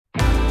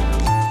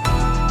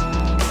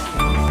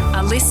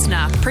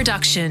listener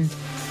production.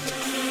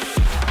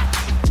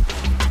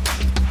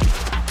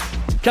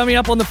 Coming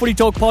up on the Footy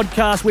Talk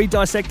podcast, we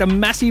dissect a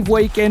massive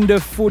weekend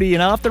of footy,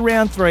 and after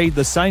round 3,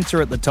 the Saints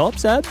are at the top,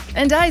 Sab.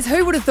 And Days,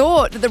 who would have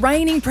thought that the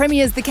reigning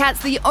premiers, the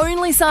Cats, the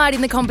only side in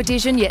the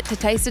competition yet to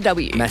taste a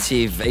W?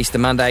 Massive Easter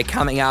Monday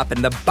coming up,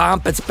 and the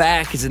bump, it's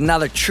back, is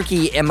another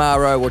tricky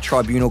MRO or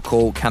tribunal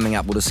call coming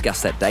up. We'll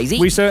discuss that, Daisy.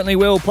 We certainly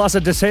will, plus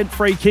a dissent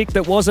free kick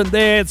that wasn't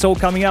there. It's all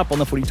coming up on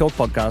the Footy Talk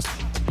podcast.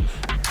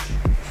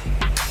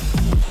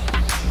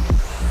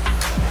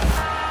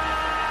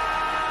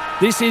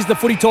 This is the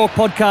Footy Talk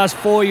podcast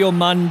for your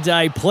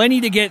Monday.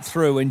 Plenty to get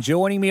through, and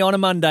joining me on a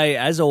Monday,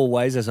 as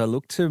always, as I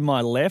look to my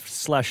left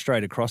 /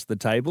 straight across the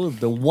table,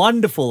 the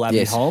wonderful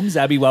Abby Holmes.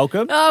 Abby,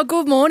 welcome. Oh,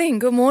 good morning.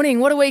 Good morning.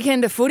 What a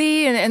weekend of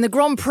footy, and the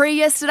Grand Prix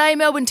yesterday.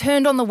 Melbourne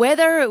turned on the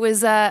weather. It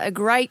was a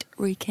great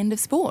weekend of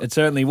sport. It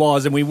certainly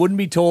was, and we wouldn't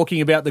be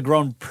talking about the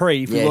Grand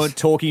Prix if we weren't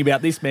talking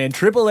about this man.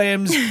 Triple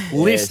M's,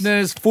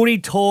 listeners, Footy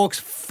Talk's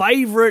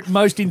favourite,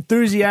 most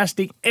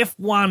enthusiastic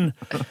F1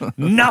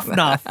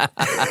 nuff.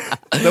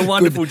 The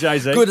wonderful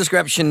Jay-Z. Good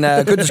description,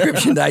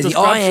 Daisy.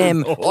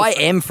 I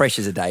am fresh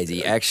as a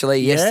daisy,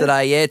 actually.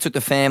 Yesterday, took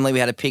the family. We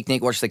had a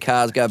picnic, watched the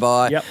cars go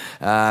by. Yep.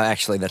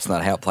 Actually, that's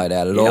not how it played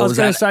out at all. I was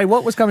going to say,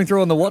 what was coming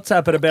through on the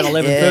WhatsApp at about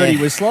 11:30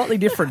 was slightly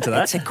different to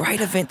that. It's a great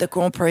event, the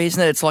Grand Prix,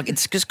 isn't it? It's like,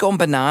 it's just gone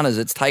bananas.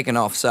 It's taken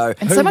off. So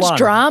and so much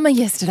drama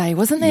yesterday,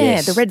 wasn't there?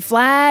 Yes. The red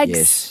flags.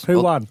 Yes.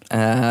 Who won?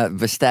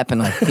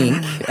 Verstappen, I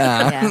think.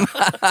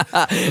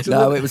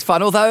 No, it was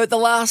fun. Although the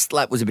last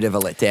lap was a bit of a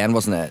letdown,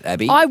 wasn't it,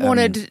 Abby? I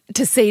wanted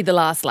to see the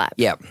last lap.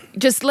 Yeah.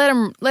 Just let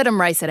them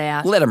race it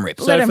out. Let them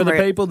rip. So for the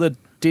people that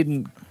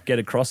didn't get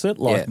across it,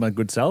 like my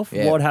good self,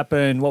 Yeah. what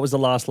happened? What was the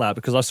last lap?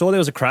 Because I saw there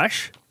was a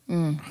crash.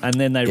 And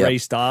then they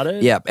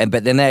restarted. Yeah,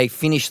 but then they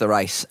finished the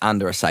race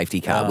under a safety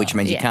car, which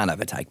means you can't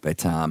overtake.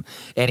 But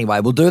anyway,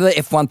 we'll do the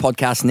F1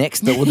 podcast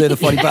next, but we'll do the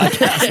footy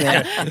podcast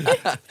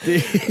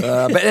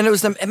now. But it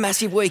was a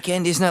massive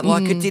weekend, isn't it?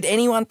 Like, did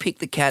anyone pick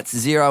the Cats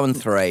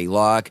 0-3?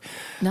 Like,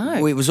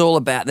 no. It was all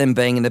about them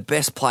being in the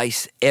best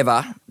place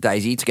ever,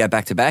 Daisy, to go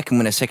back-to-back and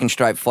win a second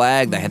straight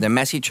flag. They had their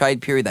massive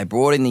trade period. They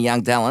brought in the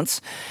young talents.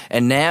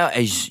 And now,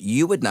 as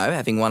you would know,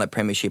 having won a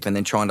premiership and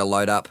then trying to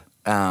load up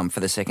for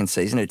the second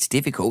season, it's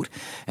difficult.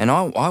 And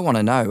I want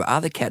to know,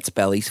 are the Cats'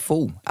 bellies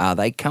full? Are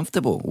they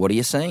comfortable? What are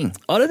you seeing?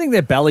 I don't think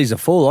their bellies are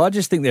full. I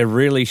just think they're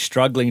really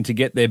struggling to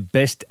get their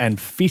best and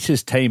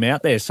fittest team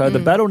out there. So the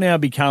battle now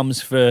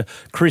becomes for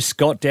Chris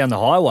Scott down the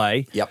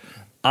highway. Yep.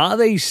 Are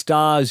these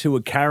stars who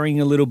are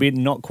carrying a little bit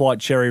and not quite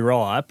cherry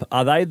ripe,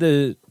 are they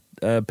the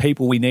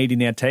people we need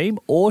in our team?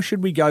 Or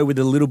should we go with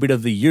a little bit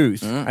of the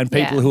youth and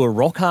people who are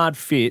rock hard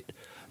fit,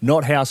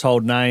 not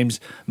household names,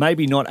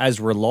 maybe not as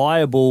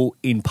reliable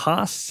in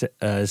past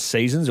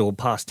seasons or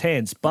past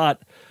tense,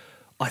 but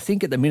I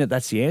think at the minute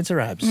that's the answer,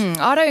 Abs.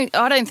 I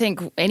don't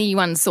think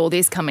anyone saw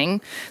this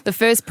coming. The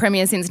first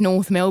premier since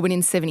North Melbourne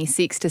in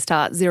 76 to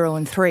start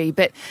 0-3.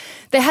 But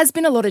there has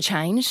been a lot of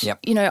change. Yep.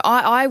 You know,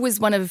 I was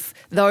one of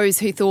those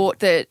who thought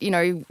that, you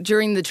know,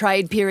 during the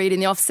trade period in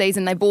the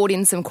off-season, they brought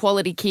in some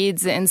quality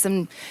kids and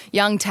some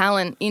young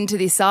talent into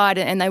this side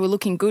and they were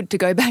looking good to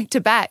go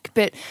back-to-back.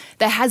 But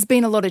there has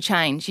been a lot of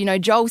change. You know,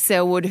 Joel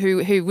Selwood,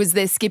 who was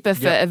their skipper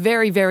for a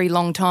very, very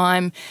long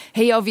time,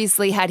 he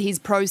obviously had his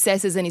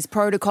processes and his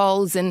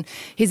protocols and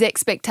his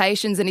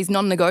expectations and his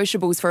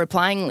non-negotiables for a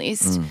playing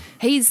list.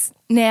 He's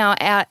now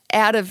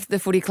out of the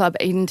footy club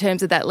in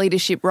terms of that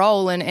leadership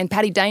role, and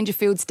Paddy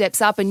Dangerfield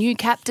steps up, a new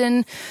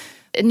captain,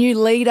 a new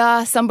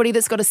leader, somebody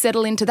that's got to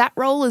settle into that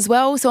role as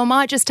well. So it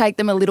might just take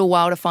them a little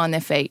while to find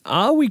their feet.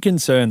 Are we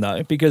concerned,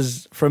 though?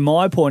 Because from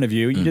my point of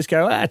view, you just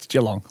go, it's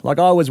Geelong. Like,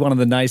 I was one of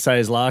the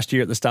naysayers last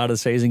year at the start of the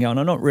season going,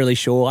 I'm not really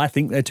sure. I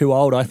think they're too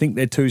old. I think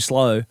they're too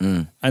slow.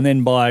 And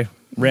then by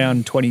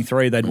round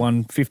 23, they'd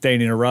won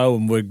 15 in a row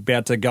and were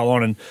about to go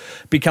on and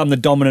become the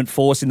dominant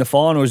force in the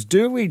finals.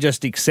 Do we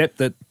just accept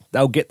that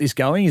they'll get this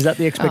going? Is that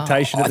the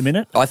expectation at the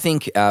minute? I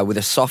think with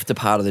a softer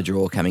part of the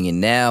draw coming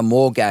in now,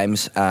 more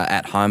games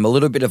at home, a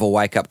little bit of a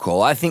wake-up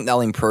call. I think they'll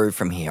improve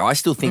from here. I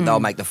still think they'll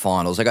make the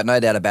finals. I got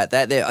no doubt about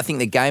that. I think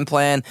the game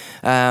plan,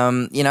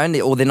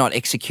 or they're not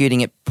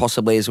executing it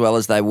possibly as well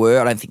as they were.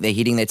 I don't think they're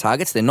hitting their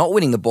targets. They're not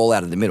winning the ball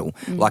out of the middle.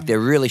 Like, they're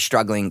really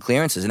struggling in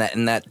clearances.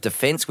 And that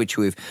defence, which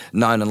we've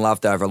known and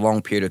loved over a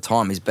long period of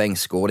time, is being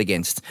scored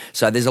against.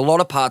 So there's a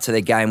lot of parts of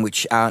their game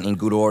which aren't in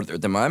good order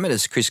at the moment,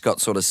 as Chris Scott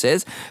sort of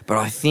says. But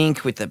I think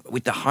with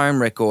the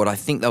home record, I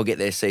think they'll get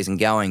their season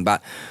going.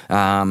 But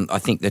I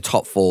think the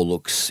top four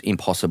looks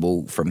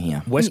impossible from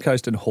here. West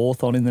Coast and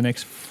Hawthorn in the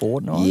next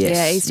fortnight? Yes.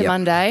 Yeah, Easter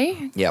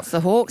Monday. Yep. It's the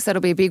Hawks.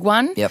 That'll be a big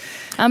one. Yep.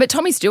 But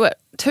Tommy Stewart,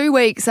 2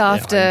 weeks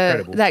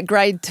after that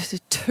grade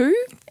 2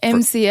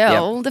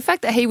 MCL, the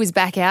fact that he was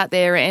back out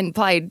there and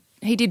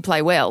he did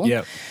play well.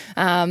 Yep.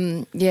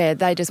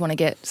 They just want to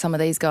get some of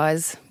these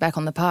guys back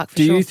on the park for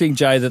Do sure. you think,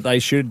 Jay, that they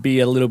should be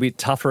a little bit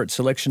tougher at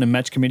selection and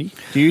match committee?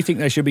 Do you think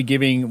they should be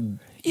giving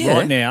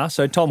right now.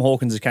 So Tom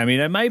Hawkins has come in,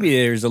 and maybe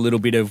there's a little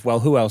bit of, well,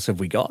 who else have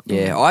we got?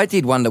 Yeah, I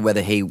did wonder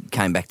whether he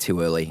came back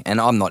too early, and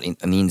I'm not in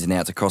the ins and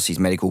outs across his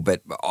medical,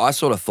 but I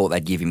sort of thought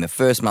they'd give him the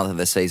first month of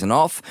the season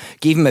off,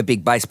 give him a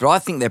big base, but I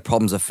think their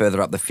problems are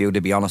further up the field,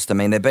 to be honest. I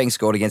mean, they're being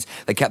scored against.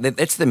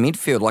 That's the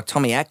midfield. Like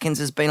Tommy Atkins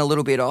has been a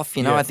little bit off,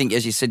 you know. I think,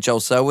 as you said, Joel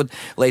Selwood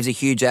leaves a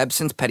huge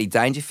absence. Paddy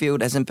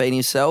Dangerfield hasn't been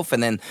himself,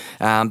 and then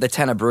the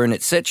Tanner Bruin,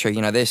 etc.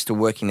 You know, they're still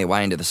working their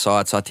way into the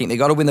side. So I think they've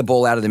got to win the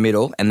ball out of the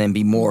middle and then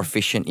be more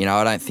efficient. You know,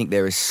 I don't think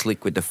they're as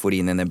slick with the footy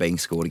and then they're being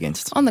scored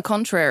against. On the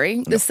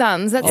contrary, the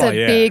Suns, that's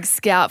big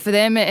scout for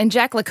them. And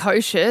Jack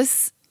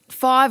Lukosius,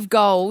 5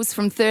 goals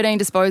from 13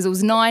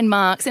 disposals, 9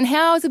 marks. And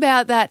how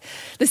about that?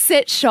 The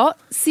set shot,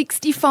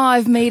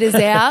 65 metres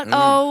out.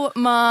 Oh,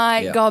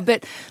 my God.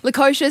 But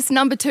Lukosius,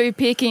 number 2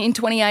 pick in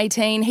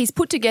 2018, he's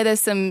put together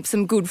some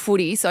good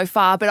footy so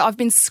far, but I've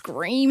been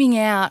screaming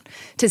out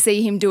to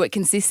see him do it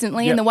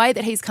consistently. And the way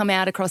that he's come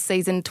out across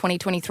season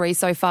 2023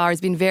 so far has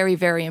been very,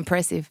 very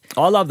impressive.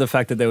 I love the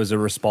fact that there was a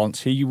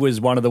response. He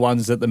was one of the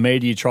ones that the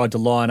media tried to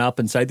line up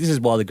and say, this is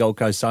why the Gold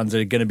Coast Suns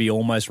are going to be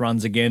almost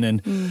runs again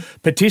and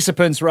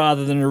participants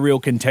rather than a real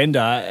contender.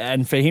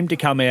 And for him to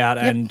come out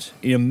and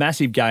in a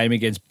massive game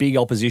against big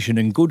opposition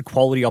and good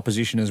quality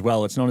opposition as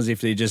well, it's not as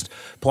if they're just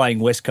playing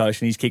West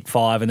Coast and he's kicked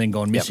 5 and then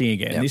gone missing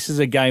again. This is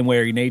a game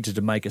where he needed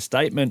to make a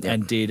statement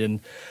and did.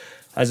 And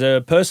as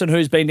a person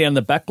who's been down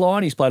the back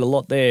line, he's played a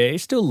lot there,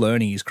 he's still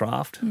learning his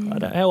craft.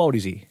 How old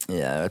is he?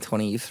 Yeah,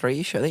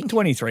 23-ish, I think.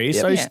 23,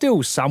 so he's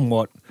still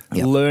somewhat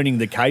learning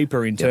the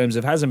caper in terms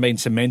of hasn't been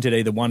cemented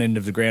either one end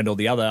of the ground or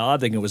the other. I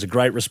think it was a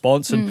great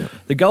response. And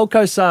the Gold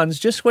Coast Suns,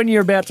 just when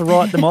you're about to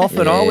write them off,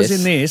 and I was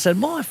in this, and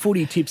my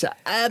footy tips are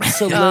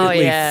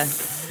absolutely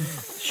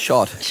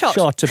shot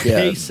to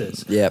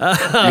pieces.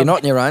 Yeah, you're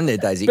not on your own there,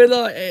 Daisy. But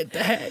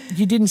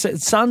you didn't say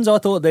Suns. I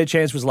thought their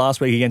chance was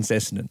last week against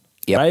Essendon.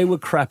 They were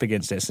crap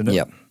against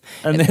Essendon.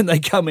 And then they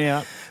come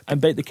out and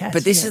beat the Cats.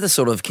 But this is the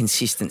sort of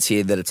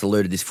consistency that it's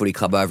eluded this footy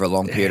club over a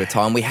long period of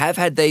time. We have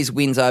had these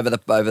wins over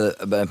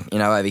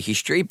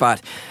history,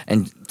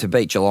 and to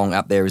beat Geelong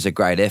up there is a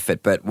great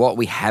effort. But what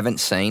we haven't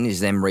seen is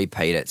them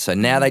repeat it. So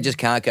now they just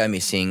can't go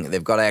missing.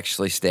 They've got to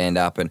actually stand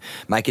up and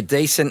make a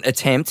decent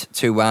attempt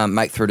to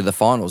make through to the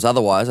finals.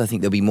 Otherwise, I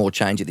think there'll be more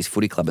change at this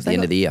footy club at the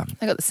end of the year.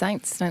 They got the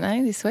Saints, don't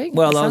they, this week?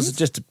 Well, I was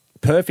just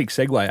perfect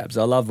segue, Abs.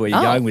 I love where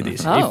you're going with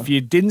this. If you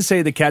didn't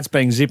see the Cats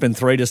being zip and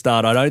 3 to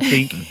start, I don't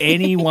think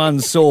anyone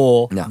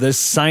saw the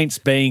Saints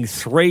being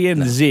 3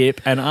 and zip,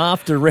 and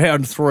after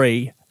round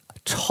 3,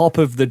 top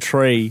of the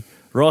tree,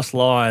 Ross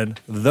Lyon,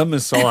 the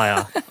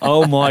Messiah.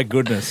 Oh, my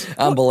goodness.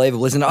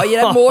 Unbelievable, isn't it? Oh, you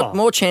have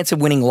more chance of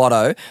winning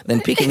lotto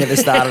than picking at the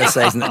start of the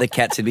season that the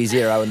Cats would be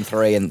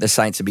 0-3 and the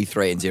Saints would be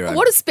 3-0.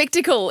 What a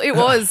spectacle it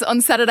was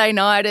on Saturday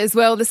night as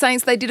well. The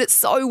Saints, they did it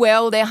so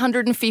well, their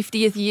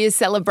 150th year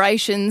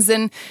celebrations,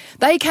 and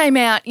they came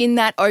out in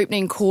that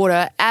opening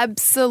quarter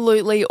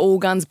absolutely all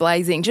guns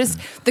blazing. Just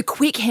the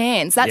quick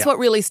hands, that's what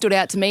really stood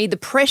out to me. The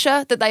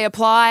pressure that they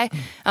apply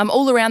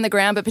all around the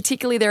ground, but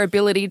particularly their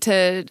ability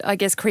to, I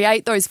guess,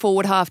 create those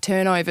forward half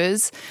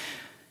turnovers.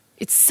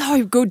 It's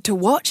so good to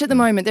watch at the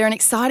moment. They're an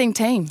exciting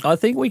team. I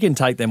think we can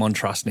take them on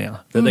trust now,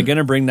 that they're going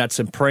to bring that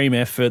supreme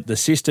effort. The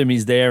system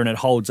is there and it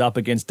holds up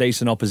against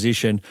decent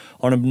opposition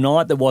on a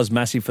night that was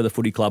massive for the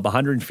footy club,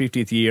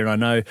 150th year. And I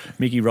know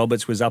Mickey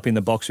Roberts was up in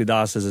the box with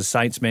us as a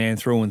Saints man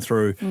through and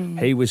through.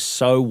 He was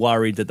so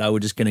worried that they were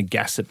just going to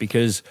gas it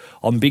because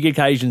on big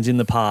occasions in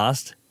the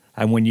past,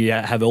 and when you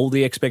have all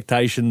the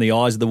expectation, the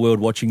eyes of the world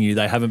watching you,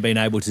 they haven't been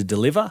able to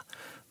deliver.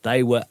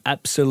 They were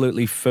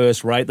absolutely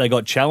first rate. They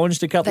got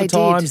challenged a couple of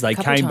times. They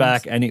came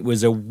back and it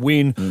was a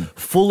win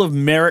full of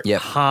merit,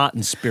 heart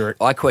and spirit.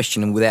 I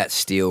question him without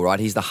Steele, right?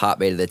 He's the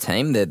heartbeat of the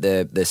team,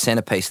 the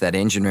centrepiece of that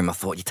engine room. I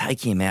thought, you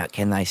take him out,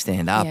 can they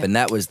stand up? And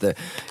that was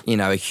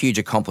a huge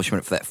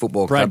accomplishment for that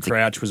football club. Brad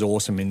Crouch was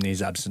awesome in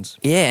his absence.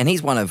 Yeah, and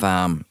he's one of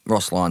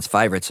Ross Lyon's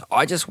favourites.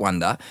 I just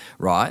wonder,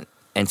 right,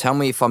 and tell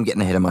me if I'm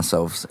getting ahead of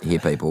myself here,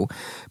 people,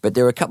 but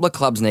there were a couple of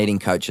clubs needing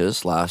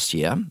coaches last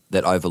year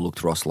that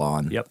overlooked Ross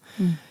Lyon. Yep.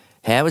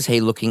 How is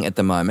he looking at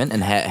the moment,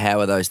 and how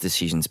are those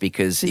decisions?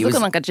 Because he's looking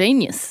like a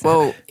genius.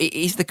 Well,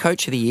 he's the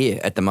coach of the year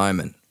at the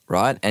moment,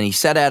 right? And he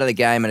sat out of the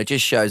game, and it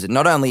just shows that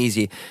not only is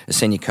he a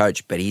senior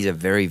coach, but he's a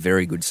very,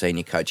 very good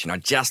senior coach. And I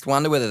just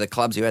wonder whether the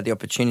clubs who had the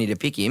opportunity to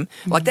pick him,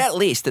 like that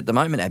list at the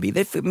moment, Abby,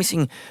 they're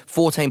missing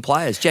 14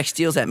 players. Jack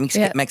Steele's out,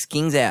 Max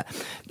King's out,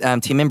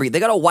 Tim Embry. They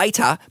got a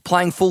waiter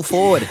playing full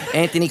forward,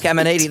 Anthony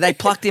Caminiti. They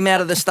plucked him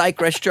out of the steak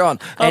restaurant.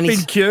 And in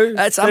queue.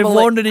 That's They've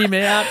wandered him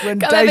out when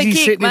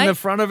Daisy's sitting in the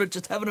front of it,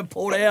 just having a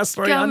porterhouse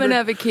 300. Come and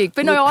have a kick.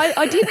 But no, I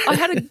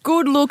had a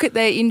good look at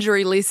their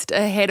injury list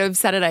ahead of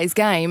Saturday's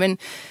game, and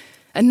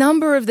a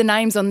number of the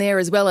names on there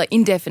as well are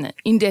indefinite.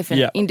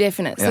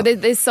 So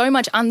there's so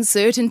much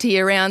uncertainty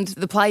around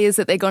the players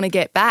that they're going to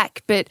get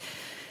back. But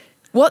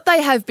what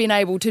they have been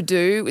able to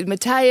do with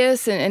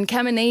Mateus and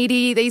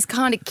Caminiti, these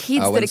kind of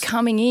kids that are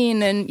coming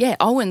in, and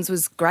Owens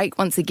was great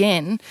once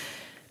again.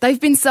 They've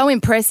been so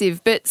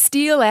impressive, but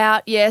Steele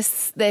out,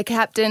 yes, their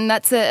captain,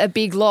 that's a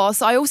big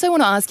loss. I also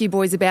want to ask you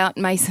boys about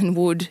Mason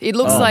Wood. It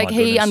looks like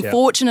he,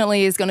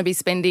 unfortunately, is going to be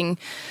spending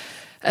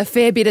a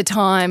fair bit of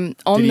time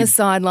on the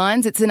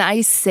sidelines. It's an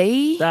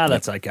AC.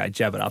 That's okay.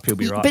 Jab it up. He'll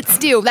be right. But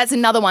still, that's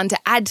another one to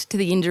add to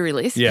the injury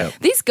list. Yeah.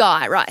 This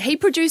guy, right, he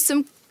produced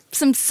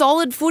some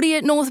solid footy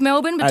at North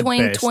Melbourne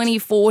between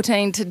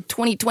 2014 to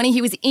 2020.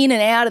 He was in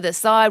and out of the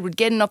side, would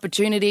get an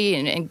opportunity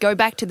and go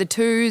back to the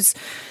twos.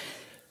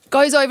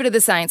 Goes over to the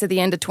Saints at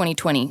the end of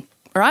 2020.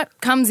 All right,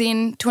 comes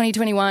in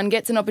 2021,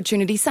 gets an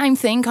opportunity, same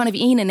thing, kind of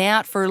in and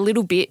out for a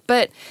little bit,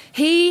 but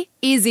he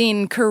is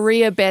in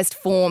career best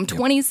form,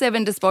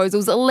 27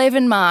 disposals,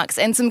 11 marks,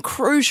 and some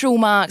crucial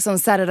marks on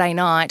Saturday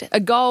night. A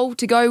goal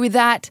to go with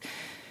that.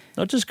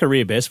 Not just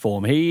career best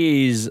form,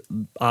 he is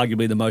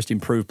arguably the most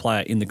improved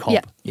player in the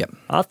comp. Yep.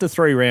 After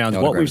 3 rounds,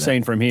 what we've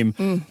seen from him,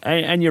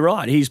 and you're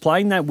right, he's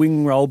playing that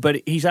wing role,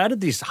 but he's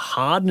added this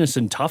hardness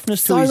and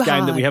toughness to his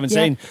game that we haven't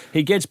seen.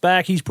 He gets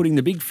back, he's putting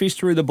the big fist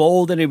through the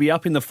ball, then he'll be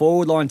up in the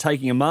forward line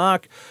taking a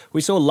mark.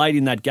 We saw late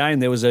in that game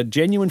there was a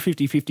genuine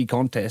 50-50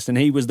 contest, and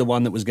he was the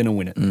one that was going to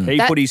win it. He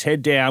put his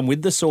head down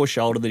with the sore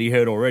shoulder that he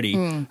hurt already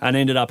and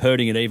ended up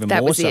hurting it even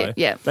more so.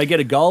 They get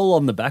a goal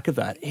on the back of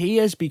that. He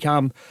has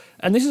become...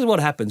 And this is what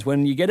happens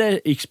when you get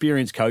an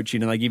experienced coach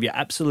in and they give you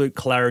absolute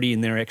clarity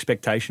in their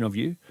expectation of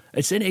you.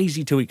 It's then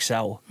easy to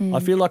excel. I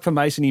feel like for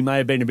Mason, he may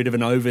have been a bit of an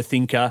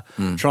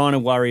overthinker, trying to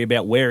worry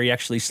about where he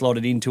actually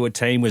slotted into a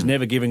team, was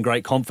never given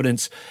great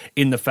confidence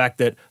in the fact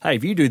that, hey,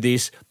 if you do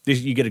this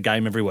you get a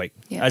game every week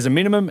as a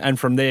minimum, and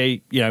from there,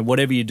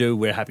 whatever you do,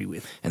 we're happy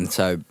with. And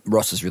so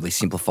Ross has really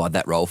simplified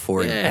that role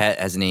for him,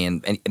 hasn't he,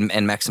 and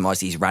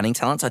maximised his running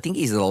talents. I think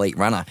he's an elite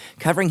runner.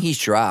 Covering his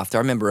draft, I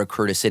remember a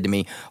recruiter said to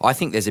me, I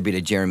think there's a bit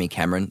of Jeremy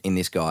Cameron in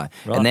this guy.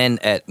 Right. And then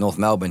at North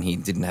Melbourne, he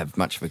didn't have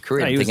much of a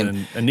career. He was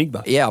an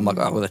enigma. Yeah, I'm like,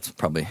 oh, well, that's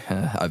probably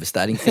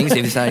overstating things.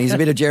 He was saying he's a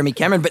bit of Jeremy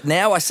Cameron, but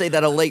now I see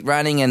that elite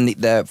running and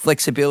the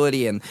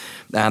flexibility and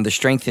the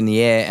strength in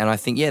the air, and I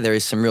think, there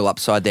is some real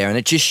upside there, and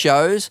it just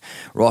shows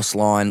Ross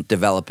Lyon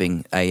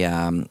developing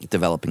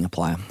a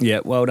player. Yeah,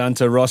 well done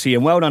to Rossi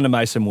and well done to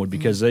Mason Wood,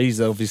 because he's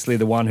obviously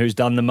the one who's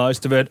done the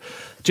most of it.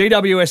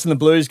 GWS and the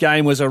Blues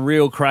game was a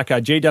real cracker.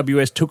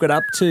 GWS took it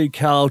up to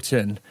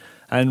Carlton.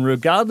 And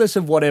regardless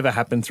of whatever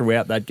happened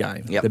throughout that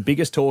game, the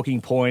biggest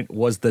talking point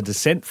was the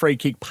dissent free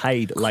kick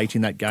paid late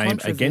in that game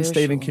against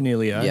Stephen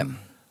Coniglio. Yep.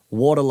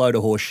 What a load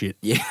of horse shit.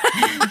 Yeah.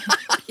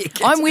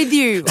 I'm with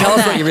you. Tell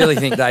us what you really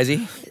think,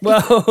 Daisy.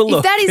 Well, look,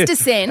 if that is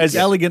dissent... As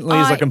elegantly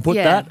as I can put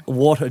that,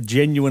 what a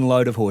genuine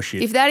load of horse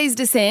shit. If that is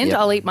dissent,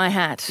 I'll eat my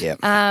hat. Yep.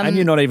 And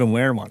you're not even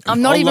wearing one.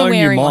 I'm not even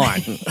wearing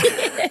one.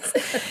 Yes.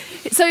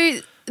 So...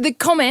 The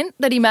comment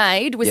that he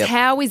made was,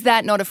 how is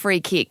that not a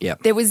free kick?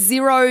 Yep. There was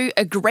zero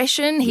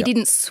aggression. He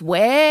didn't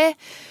swear.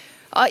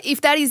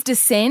 If that is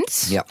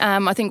dissent,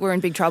 I think we're in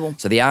big trouble.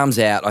 So the arms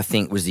out, I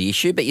think, was the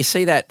issue, but you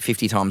see that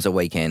 50 times a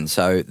weekend.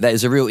 So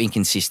there's a real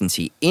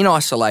inconsistency. In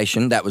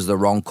isolation, that was the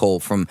wrong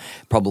call from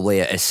probably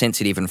a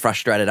sensitive and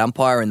frustrated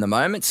umpire in the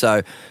moment.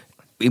 So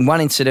in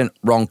one incident,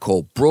 wrong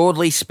call.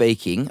 Broadly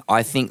speaking,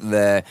 I think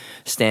the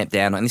stamp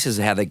down, and this is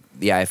how the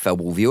AFL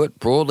will view it,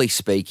 broadly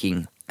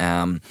speaking,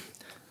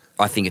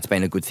 I think it's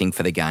been a good thing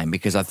for the game,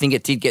 because I think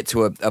it did get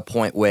to a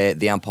point where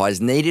the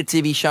umpires needed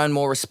to be shown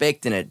more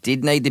respect, and it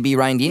did need to be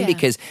reined in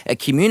because at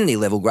community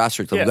level,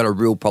 grassroots level, we've got a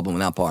real problem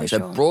with umpiring.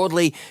 So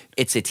broadly,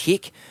 it's a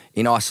tick.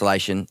 In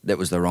isolation, that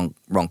was the wrong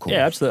call.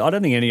 Yeah, absolutely. I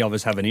don't think any of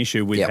us have an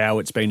issue with how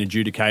it's been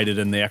adjudicated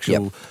and the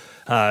actual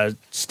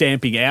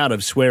stamping out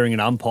of swearing at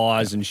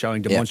umpires and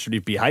showing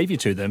demonstrative behaviour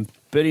to them.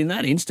 But in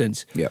that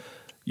instance...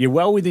 You're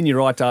well within your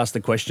right to ask the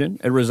question.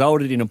 It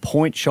resulted in a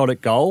point shot at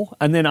goal.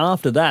 And then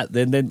after that,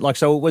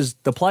 so it was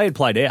the play had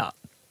played out.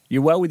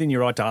 You're well within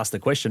your right to ask the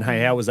question,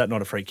 hey, how was that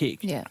not a free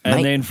kick? Yeah.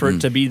 And then for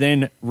it to be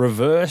then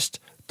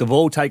reversed, the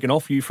ball taken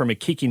off you from a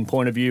kicking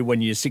point of view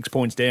when you're 6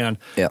 points down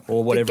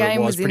or whatever the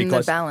game it was, pretty in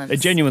close. The balance. It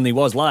genuinely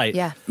was late.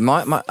 Yeah.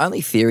 My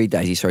only theory,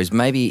 Daisy, is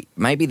maybe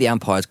the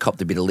umpires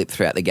copped a bit of lip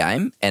throughout the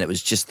game, and it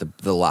was just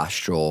the last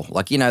straw.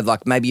 Like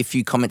maybe a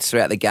few comments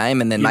throughout the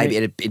game, and then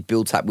it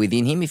built up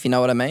within him, if you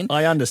know what I mean.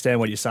 I understand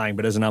what you're saying,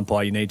 but as an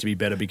umpire, you need to be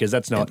better, because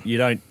that's not you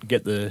don't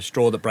get the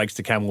straw that breaks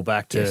the camel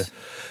back to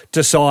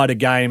decide a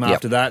game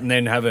after that, and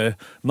then have a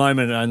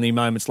moment only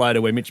moments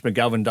later where Mitch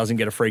McGovern doesn't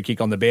get a free kick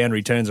on the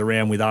boundary, turns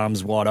around with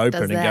arms wide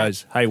open and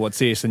goes, hey, what's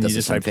this? And you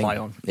just say play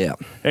on. Yeah.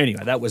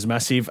 Anyway, that was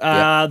massive.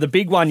 The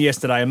big one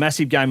yesterday, a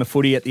massive game of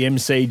footy at the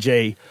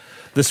MCG.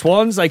 The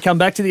Swans, they come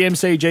back to the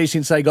MCG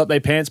since they got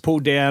their pants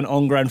pulled down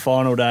on grand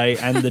final day,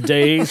 and the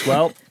Ds,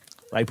 well,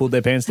 they pulled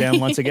their pants down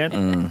once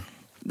again.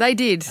 They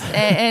did.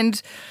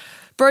 And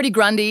Brodie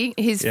Grundy,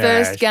 his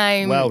first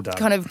game,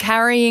 kind of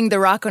carrying the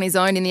ruck on his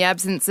own in the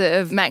absence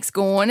of Max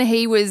Gawn.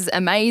 He was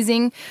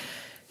amazing.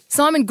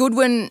 Simon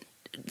Goodwin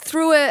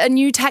threw a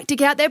new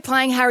tactic out there,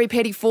 playing Harry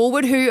Petty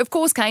forward, who, of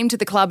course, came to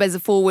the club as a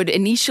forward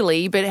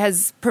initially, but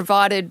has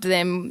provided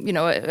them,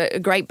 a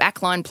great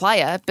backline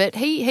player. But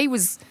he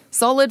was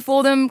solid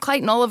for them.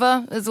 Clayton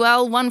Oliver as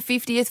well,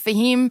 150th for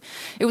him.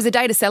 It was a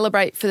day to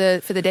celebrate for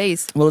the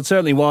D's. Well, it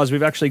certainly was.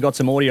 We've actually got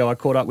some audio. I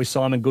caught up with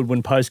Simon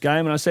Goodwin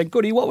post-game and I said,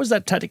 Goody, what was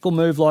that tactical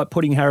move like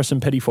putting Harrison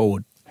Petty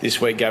forward? This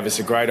week gave us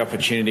a great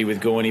opportunity with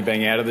Gorney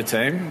being out of the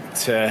team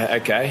to,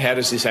 okay, how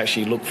does this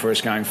actually look for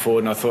us going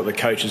forward? And I thought the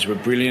coaches were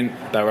brilliant.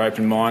 They were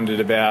open-minded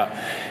about,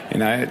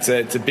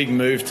 it's a big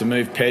move to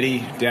move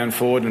Petty down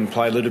forward and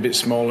play a little bit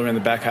smaller in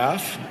the back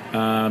half.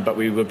 But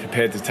we were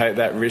prepared to take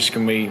that risk,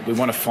 and we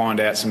want to find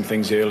out some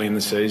things early in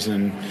the season.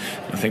 And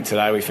I think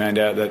today we found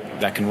out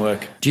that can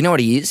work. Do you know what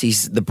he is?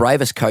 He's the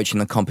bravest coach in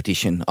the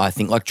competition, I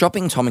think. Like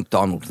dropping Tom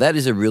McDonald, that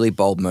is a really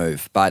bold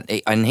move.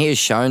 And he has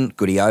shown,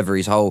 Goody, over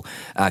his whole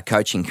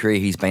coaching career,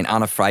 he's been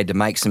unafraid to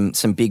make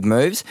some big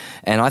moves.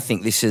 And I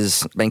think this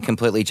has been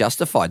completely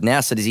justified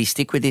now. So does he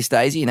stick with this,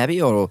 Daisy and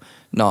Abby, or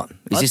not?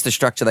 Is this the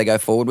structure they go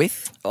forward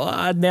with?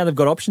 Now they've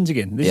got options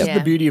again. This is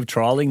the beauty of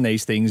trialling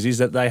these things, is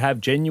that they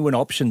have genuine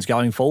options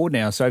going forward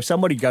now. So if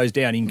somebody goes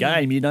down in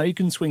game, you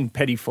can swing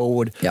Petty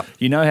forward. Yep.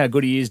 You know how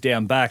good he is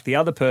down back. The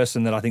other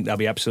person that I think they'll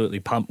be absolutely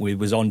pumped with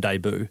was on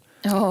debut.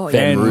 Oh,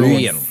 Van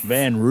Rooyen.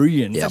 Van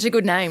Rooyen. Such a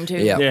good name too.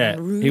 Yep. Yeah,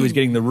 he was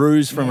getting the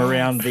ruse from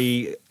around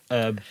the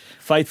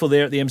faithful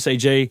there at the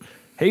MCG.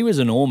 He was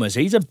enormous.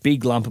 He's a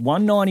big lump,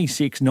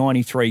 196,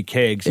 93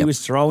 kegs. He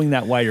was throwing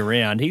that weight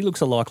around. He looks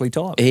a likely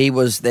type. He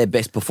was their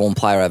best performed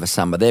player over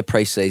summer. Their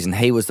pre-season,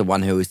 he was the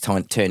one who was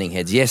turning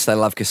heads. Yes, they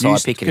love Kasai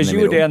Pickett in the middle. Because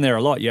you were down there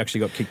a lot. You actually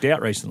got kicked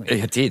out recently.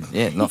 I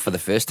did, not for the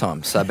first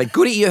time. So, but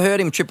Goody, you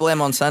heard him, Triple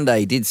M on Sunday.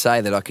 He did say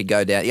that I could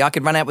go down. Yeah, I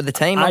could run out with the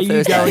team on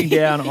Thursday. Are you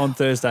going down on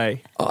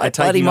Thursday? I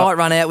thought he might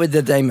run out with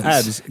the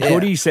Demons.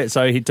 Goody said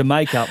so to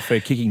make up for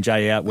kicking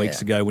Jay out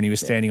weeks ago when he was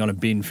standing on a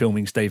bin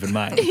filming Stephen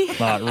May.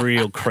 Like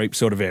real creep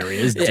sort of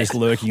areas, just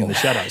lurking in the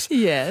shadows.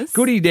 Yes.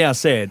 Goody now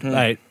said,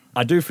 mate,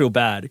 I do feel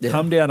bad. Yeah.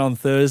 Come down on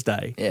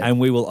Thursday and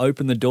we will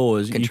open the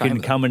doors. You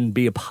can come and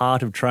be a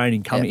part of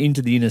training. Come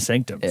into the inner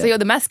sanctum. So you're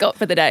the mascot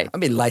for the day. I've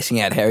been lacing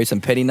out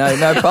Harrison Petty, no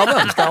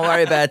problems. Don't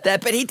worry about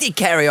that. But he did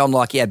carry on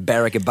like he had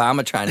Barack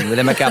Obama training with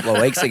him a couple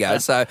of weeks ago.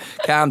 So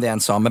calm down,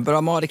 Simon. But I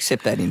might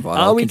accept that invite.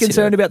 Are we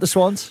concerned about the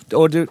Swans?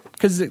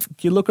 Because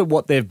you look at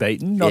what they've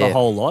beaten, not a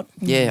whole lot.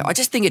 Yeah, I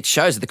just think it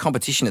shows the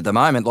competition at the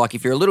moment. Like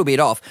if you're a little bit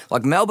off,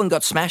 like Melbourne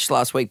got smashed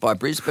last week by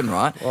Brisbane,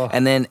 right? Oh.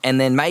 And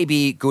then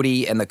maybe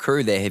Goody and the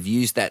crew there have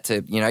used that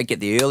to get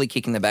the early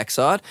kick in the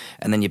backside,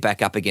 and then you're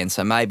back up again.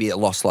 So maybe a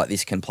loss like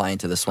this can play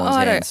into the Swans'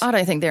 hands. I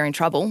don't think they're in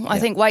trouble. I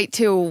think wait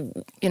till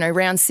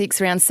round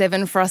 6, round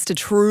 7 for us to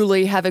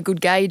truly have a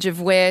good gauge of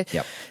where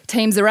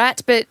teams are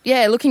at. But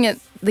yeah, looking at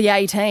the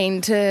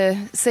 18 to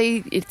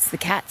see it's the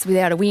Cats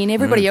without a win.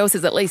 Everybody else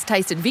has at least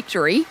tasted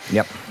victory.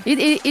 Yep.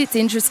 It's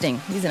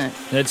interesting, isn't it?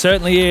 It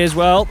certainly is.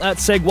 Well,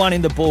 that's Seg 1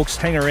 in the books.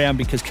 Hang around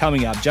because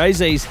coming up,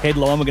 Jay-Z's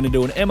headline, we're going to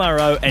do an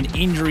MRO and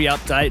injury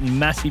update and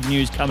massive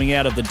news coming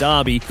out of the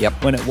derby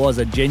when it was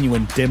a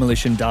genuine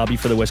demolition derby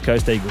for the West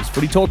Coast Eagles.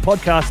 Footy Talk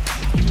Podcast.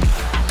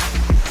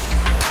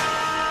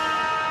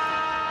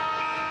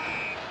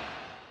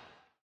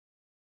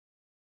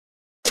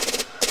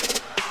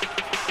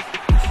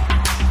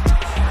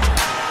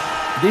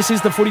 This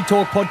is the Footy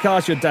Talk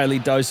Podcast, your daily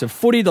dose of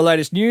footy, the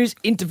latest news,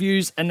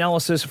 interviews,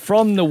 analysis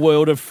from the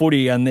world of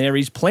footy. And there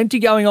is plenty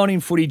going on in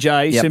footy,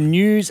 Jay. Yep. Some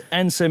news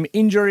and some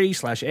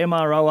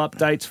injury/MRO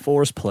updates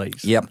for us,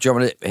 please. Yep. Do you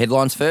want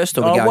headlines first?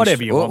 Or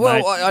whatever you want,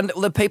 mate.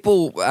 The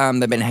people,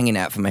 they've been hanging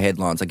out for my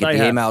headlines. I get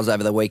emails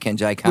over the weekend,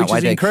 Jay. Can't wait.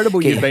 Which is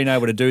incredible you've been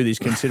able to do this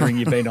considering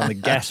you've been on the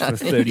gas for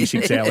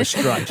 36 hours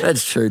straight.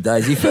 That's true,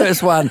 Daisy.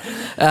 First one,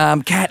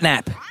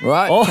 catnap,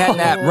 right?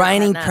 Catnap.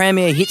 Reigning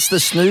Premier hits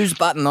the snooze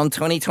button on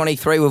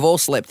 2023. We've all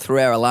slept through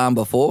our alarm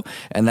before,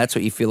 and that's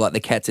what you feel like the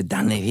Cats have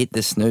done. They've hit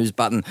the snooze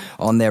button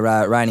on their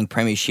reigning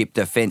premiership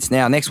defence.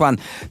 Now, next one,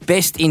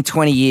 best in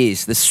 20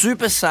 years. The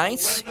Super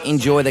Saints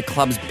enjoy the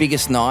club's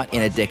biggest night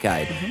in a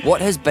decade. What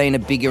has been a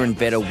bigger and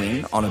better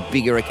win on a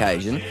bigger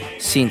occasion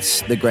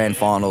since the grand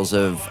finals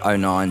of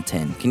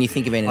 09-10? Can you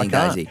think of anything,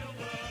 Daisy?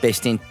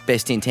 Best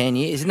in 10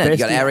 years, isn't it? You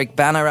got Eric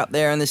Banner up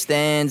there in the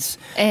stands.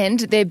 And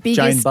their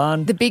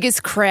the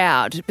biggest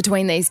crowd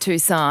between these two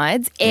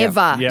sides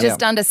ever. Yep.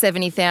 Just under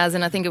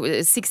 70,000. I think it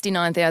was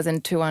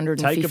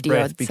 69,250. Take a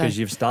breath because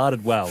you've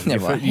started well. You've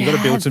got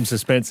to build some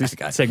suspense. This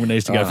segment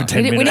needs to go for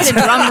 10 minutes. We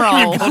need a drum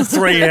roll. You've got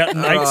 3 out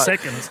in 8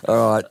 seconds.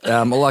 All right.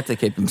 I like to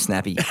keep them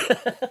snappy.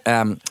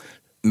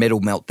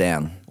 Medal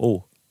meltdown.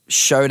 Oh.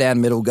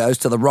 Showdown medal goes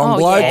to the wrong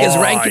bloke as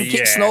Rankin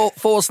kicks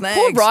 4 snags.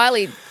 Poor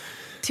Riley.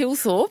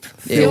 Tilthorpe.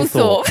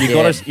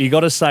 You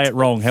got to say it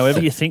wrong. However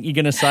you think you're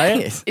going to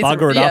say it,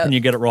 bugger it up and you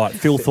get it right.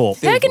 Phil Thorpe.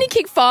 How can he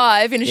kick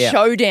 5 in a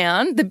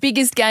showdown, the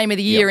biggest game of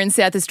the year in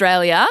South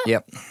Australia,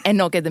 and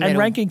not get the medal? And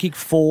Rankin kicked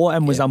 4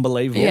 and was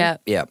unbelievable. Yeah.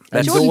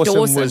 And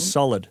Dawson was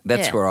solid.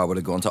 That's where I would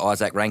have gone to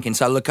Isaac Rankin.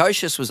 So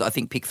Lukosius was, I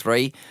think, pick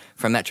 3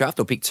 from that draft,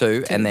 or pick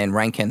 2, and then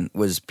Rankin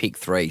was pick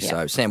 3.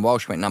 So Sam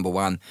Walsh went number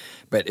 1.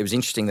 But it was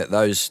interesting that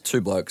those two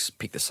blokes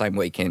picked the same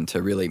weekend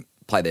to really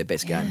play their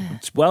best game.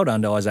 It's well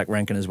done to Isaac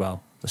Rankin as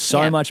well.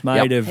 So much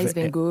made of He's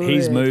been good.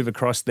 his move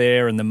across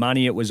there and the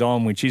money it was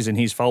on, which isn't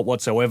his fault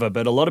whatsoever.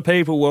 But a lot of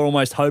people were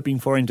almost hoping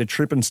for him to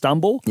trip and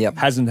stumble. Yep.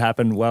 Hasn't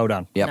happened. Well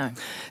done. Yep. No.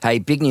 Hey,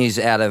 big news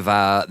out of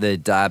the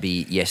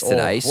derby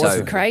yesterday.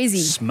 wasn't it? Crazy.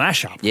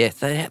 Smash up. Yeah,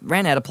 they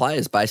ran out of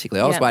players,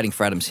 basically. I was Yeah. waiting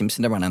for Adam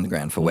Simpson to run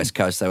underground for West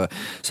Coast. They were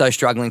so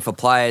struggling for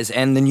players.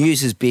 And the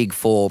news is big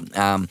for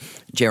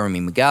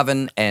Jeremy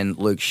McGovern and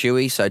Luke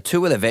Shuey. So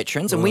two of the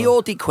veterans. And we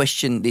all did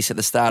question this at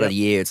the start of the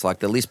year. It's like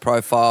the list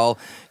profile,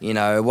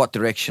 what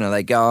direction are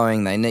they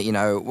going? They need,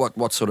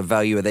 what sort of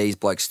value are these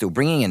blokes still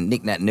bringing? And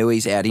Nick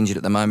Nat-Nui's out injured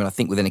at the moment, I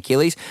think, with an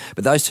Achilles.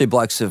 But those two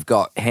blokes have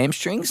got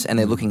hamstrings, and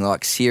they're looking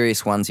like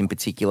serious ones in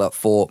particular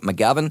for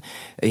McGovern.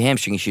 The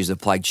hamstring issues have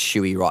plagued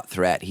Shuey right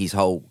throughout his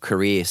whole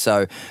career.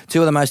 So two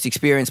of the most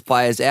experienced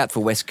players out for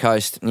West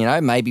Coast,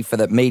 maybe for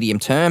the medium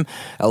term.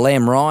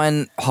 Liam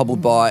Ryan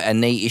hobbled by a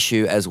knee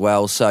issue as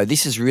well. So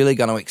this is really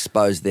going to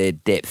expose their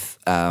depth,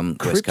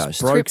 West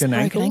Coast. Broken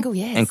ankle.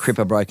 Yes. And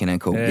Cripper broken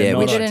ankle. Yeah, not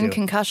which, Hit it in ideal.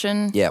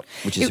 concussion. yeah,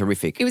 which is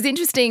horrific. It was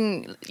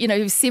interesting,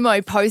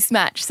 Simo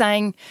post-match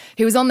saying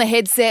he was on the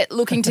headset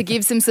looking to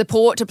give some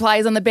support to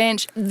players on the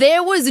bench.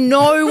 There was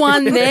no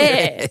one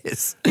there.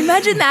 Yes.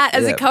 Imagine that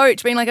as a Yep.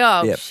 coach being like,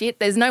 oh, Yep. shit,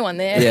 there's no one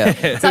there. Yeah.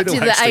 It's up to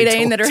the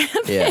 18 that are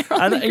out there.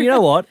 Yeah. And you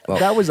know what?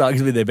 That was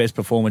arguably their best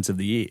performance of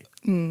the year.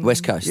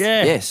 West Coast.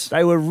 Yeah. Yes.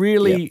 They were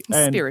really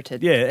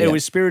Spirited. Yeah, it Yeah.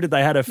 was spirited.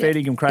 They had a fair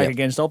dinkum crack Yeah.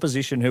 against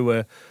opposition who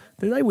were.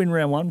 Did they win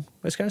round one?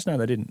 West Coast? No,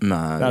 they didn't.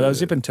 No. they were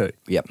zipping two.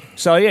 Yep.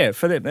 So yeah,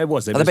 for them it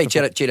was their Oh, they best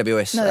beat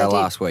performance. GWS No, they did.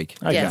 last week.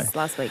 Okay. Yes,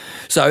 last week.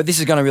 So this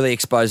is going to really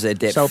expose their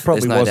depth. So it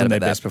probably There's no wasn't doubt their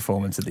about best that.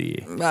 performance of the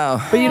year.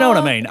 Well, But you know what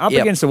I mean. Up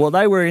Yep. against the wall,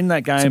 they were in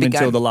that game big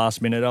until game. the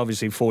last minute.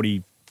 Obviously,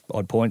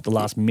 40-odd points, the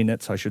last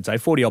minutes, I should say,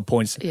 40-odd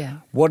points. Yeah.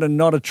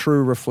 Not a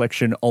true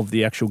reflection of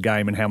the actual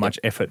game and how much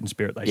effort and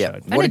spirit they Yep.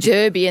 showed. And a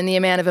derby and the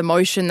amount of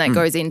emotion that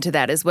goes into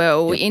that as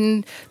well.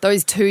 In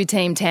those two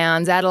team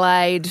towns,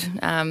 Adelaide,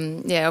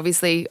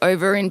 obviously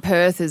over in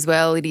Perth as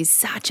well. It is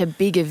such a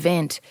big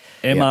event.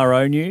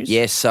 MRO news.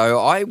 yes, so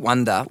I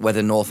wonder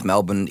whether North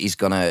Melbourne is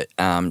going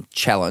to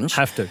challenge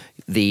Have to.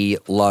 the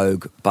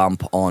Logue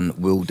bump on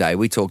Will Day.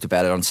 We talked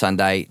about it on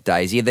Sunday,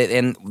 Daisy,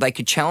 and they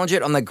could challenge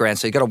it on the ground.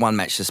 So you got a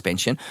one-match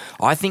suspension.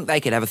 I think they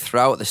could have a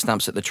throw at the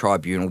stumps at the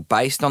tribunal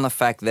based on the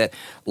fact that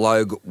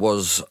Logue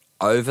was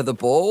over the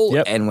ball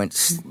Yep. and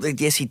went,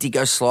 yes, he did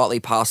go slightly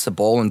past the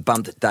ball and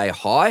bumped Day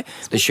high,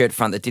 the shirt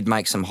front that did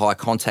make some high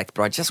contact,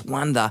 but I just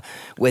wonder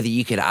whether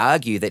you could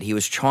argue that he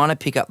was trying to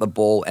pick up the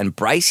ball and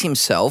brace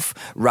himself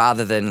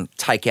rather than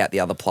take out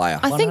the other player.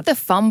 I think the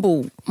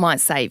fumble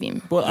might save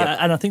him. Well,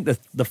 and I think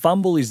the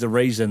fumble is the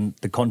reason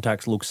the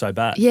contacts look so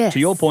bad. Yes. To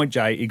your point,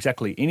 Jay,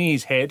 exactly. In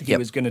his head, he Yep.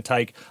 was going to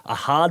take a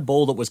hard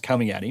ball that was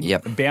coming at him,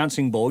 Yep. a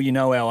bouncing ball. You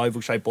know how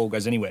oval-shaped ball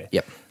goes anywhere.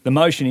 Yep. The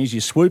motion is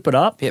you swoop it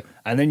up Yep.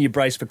 and then you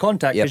brace for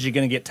contact Yep. because you're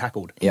going to get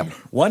tackled. Yep.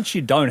 Once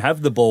you don't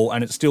have the ball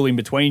and it's still in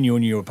between you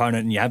and your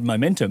opponent and you have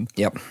momentum,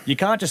 Yep. you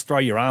can't just throw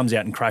your arms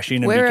out and crash in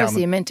and Where become else are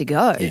you meant to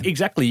go?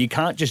 Exactly. You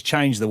can't just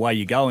change the way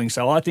you're going.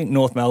 So I think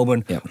North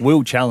Melbourne Yep.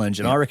 will challenge,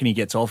 and I reckon he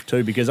gets off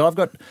too because I've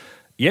got.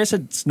 Yes,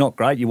 it's not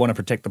great. You want to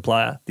protect the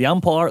player. The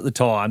umpire at the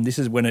time, this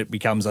is when it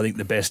becomes, I think,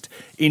 the best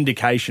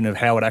indication of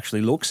how it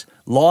actually looks.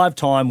 Live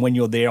time when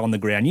you're there on the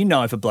ground, you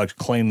know if a bloke's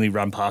cleanly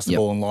run past the Yep.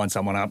 ball and lined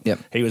someone up. Yep.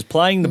 He was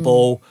playing the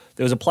ball.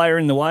 There was a player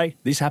in the way.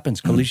 This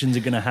happens. Collisions are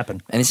going to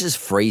happen. And this is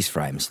freeze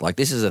frames. Like,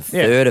 this is a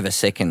third of a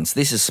second.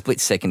 This is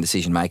split-second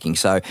decision-making.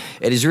 So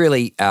it is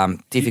really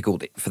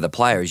difficult for the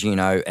players,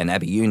 and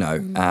Abby,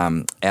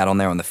 out on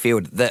there on the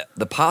field.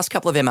 The past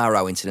couple of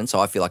MRO incidents,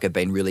 I feel like, have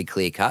been really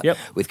clear-cut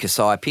with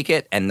Kasai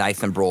Pickett and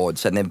Nathan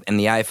Broad. And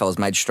the AFL has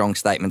made strong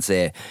statements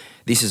there.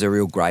 This is a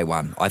real grey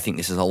one. I think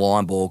this is a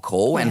line ball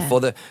call. Yeah.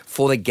 And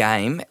for the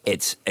game,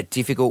 it's a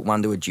difficult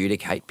one to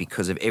adjudicate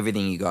because of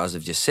everything you guys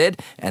have just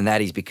said, and that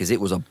is because it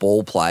was a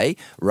ball play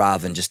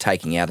rather than just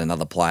taking out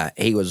another player.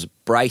 He was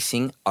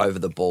bracing over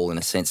the ball in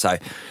a sense. So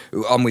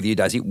I'm with you,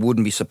 Daisy.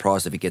 Wouldn't be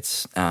surprised if it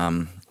gets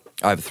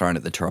overthrown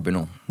at the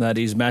tribunal. That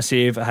is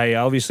massive. Hey,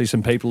 obviously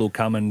some people will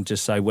come and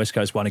just say West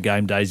Coast won a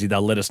game, Daisy.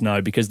 They'll let us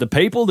know because the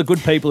good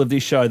people of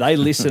this show, they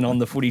listen on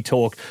the Footy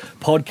Talk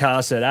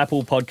podcast at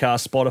Apple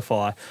Podcasts,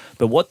 Spotify.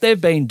 But what they've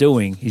been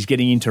doing is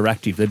getting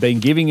interactive. They've been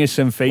giving us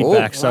some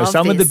feedback. So love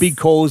some of the this. big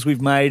calls we've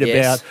made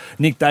Yes. about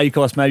Nick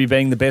Dacos maybe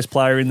being the best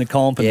player in the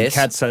comp and Yes. the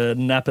Cats a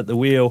nap at the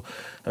wheel,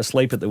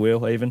 asleep at the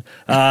wheel even.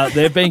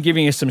 They've been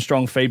giving us some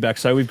strong feedback.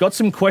 So we've got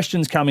some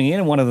questions coming in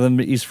and one of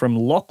them is from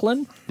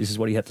Lachlan. This is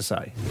what he had to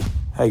say.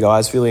 Hey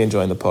guys, really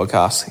enjoying the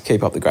podcast.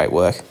 Keep up the great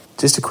work.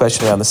 Just a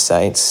question around the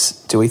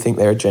Saints. Do we think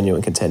they're a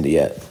genuine contender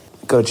yet?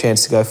 Got a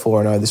chance to go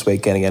 4-0 this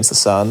weekend against the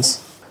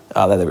Suns.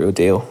 Are they the real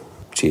deal?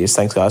 Cheers.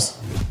 Thanks, guys.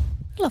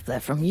 Love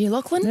that from you,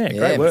 Lachlan. Yeah,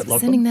 great work, Lachlan.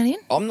 Sending that in.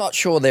 I'm not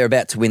sure they're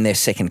about to win their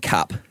second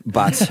cup,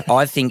 but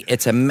I think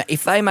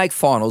if they make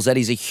finals, that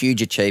is a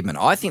huge achievement.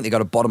 I think they've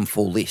got a bottom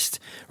full list,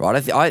 right?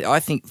 I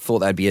thought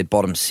they'd be a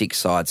bottom six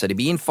side. So to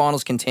be in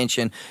finals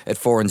contention at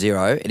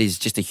 4-0, it is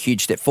just a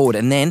huge step forward.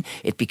 And then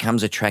it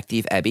becomes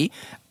attractive, Abby.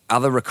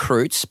 other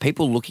recruits,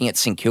 people looking at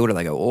St Kilda,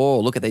 they go, oh,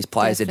 look at these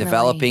players. Definitely. They're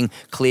developing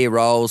clear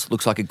roles,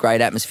 looks like a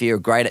great atmosphere, a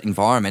great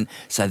environment.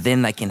 So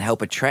then they can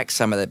help attract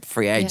some of the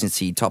free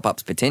agency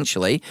top-ups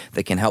potentially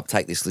that can help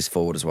take this list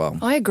forward as well.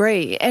 I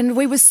agree. And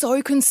we were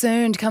so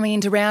concerned coming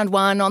into round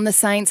one on the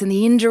Saints and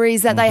the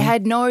injuries that they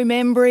had no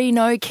Membry,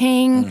 no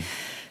King.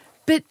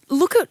 But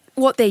look at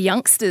what their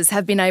youngsters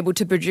have been able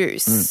to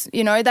produce.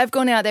 You know, they've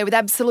gone out there with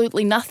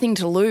absolutely nothing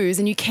to lose,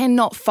 and you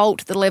cannot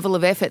fault the level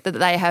of effort that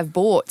they have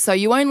brought. So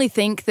you only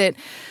think that,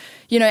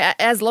 you know,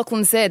 as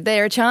Lachlan said,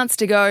 they're a chance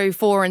to go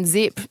 4 and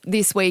zip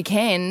this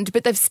weekend,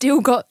 but they've still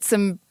got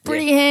some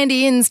pretty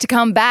handy ins to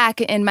come back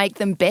and make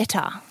them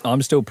better.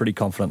 I'm still pretty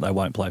confident they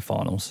won't play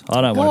finals.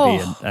 I don't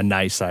want to be a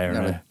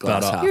naysayer.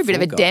 You're a bit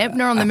of a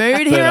dampener on the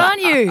mood here,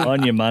 aren't you?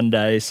 On your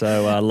Monday,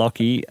 so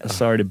Lockie,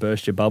 sorry to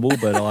burst your bubble,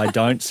 but I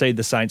don't see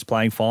the Saints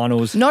playing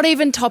finals. Not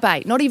even top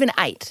 8, not even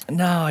 8.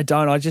 No, I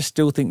don't. I just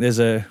still think there's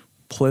a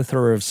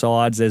plethora of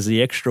sides. There's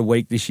the extra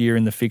week this year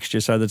in the fixture,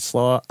 so the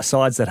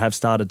sides that have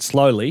started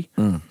slowly,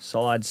 That's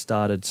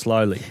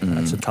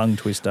a tongue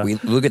twister. We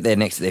look at their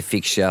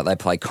fixture. They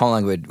play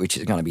Collingwood, which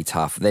is going to be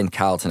tough. Then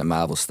Carlton at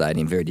Marvel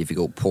Stadium, very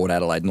difficult. Port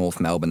Adelaide, North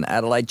Melbourne,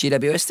 Adelaide,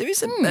 GWS. There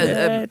is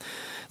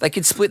they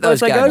could split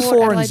those games. If they go 4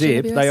 and Adelaide,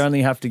 zip, GWS. they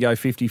only have to go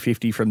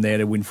 50-50 from there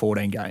to win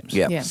 14 games.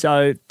 Yep. Yeah.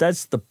 So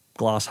that's the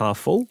glass half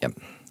full. Yep.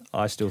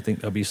 I still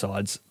think there'll be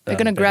sides. They're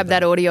going to grab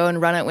that audio and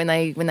run it when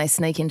they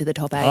sneak into the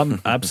top 8. I'm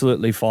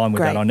absolutely fine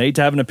with Great. that. I need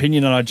to have an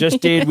opinion, and I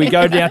just did. We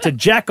go down to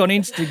Jack on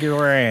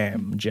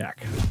Instagram.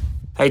 Jack.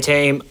 Hey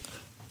team,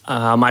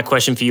 my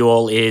question for you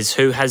all is,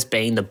 who has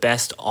been the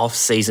best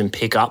off-season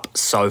pickup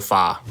so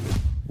far?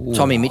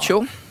 Tommy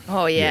Mitchell.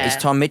 Oh, yeah. Is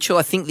Tom Mitchell.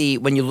 I think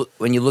when you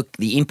look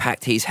the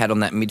impact he's had on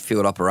that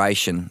midfield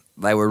operation,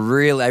 they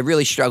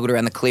really struggled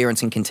around the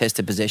clearance and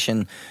contested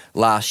possession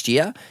last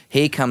year.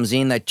 He comes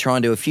in, they try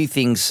and do a few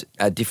things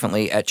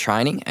differently at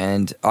training,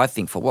 and I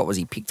think for what was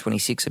he, pick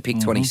 26 or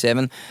pick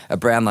 27, a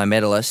Brownlow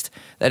medalist,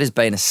 that has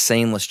been a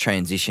seamless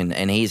transition,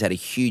 and he's had a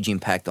huge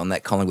impact on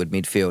that Collingwood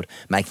midfield,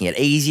 making it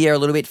easier a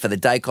little bit for the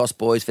Dacos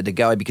boys for De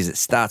Goey, because it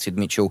starts with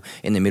Mitchell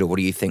in the middle. What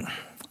do you think?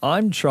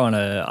 I'm going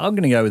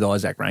to go with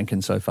Isaac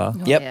Rankin so far.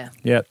 Oh, Yep. Yeah.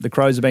 Yeah, the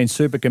Crows have been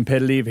super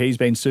competitive. He's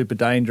been super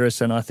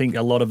dangerous, and I think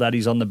a lot of that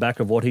is on the back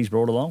of what he's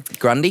brought along.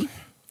 Grundy.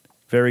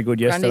 Very good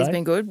yesterday. Grundy's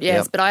been good,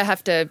 yes, Yep. but I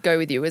have to go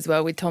with you as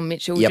well with Tom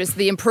Mitchell. Yep. Just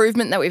the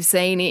improvement that we've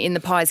seen in the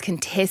Pies'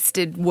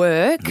 contested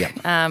work.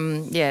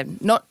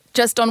 Yep. Not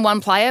just on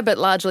one player, but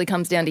largely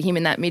comes down to him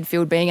in that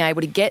midfield being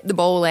able to get the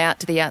ball out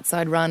to the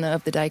outside run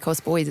of the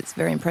Dacos boys. It's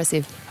very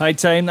impressive. Hey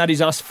team, that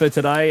is us for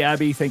today.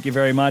 Abby, thank you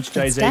very much.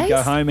 Thanks, JZ, go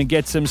Daze. home and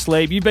get some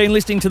sleep. You've been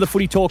listening to the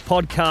Footy Talk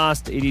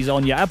podcast. It is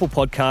on your Apple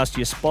Podcast,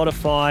 your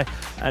Spotify,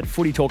 at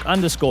Footy Talk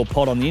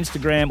 _pod on the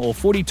Instagram, or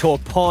Footy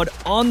Talk Pod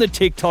on the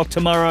TikTok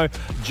tomorrow.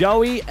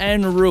 Joey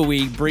and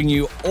Rui bring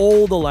you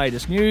all the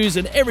latest news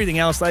and everything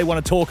else they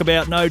want to talk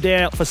about, no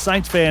doubt. For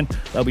Saints fan,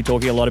 they'll be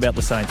talking a lot about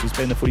the Saints. It's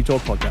been the Footy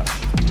Talk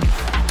podcast.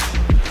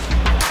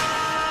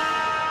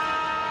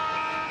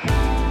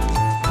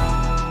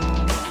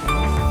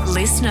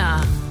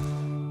 Listener.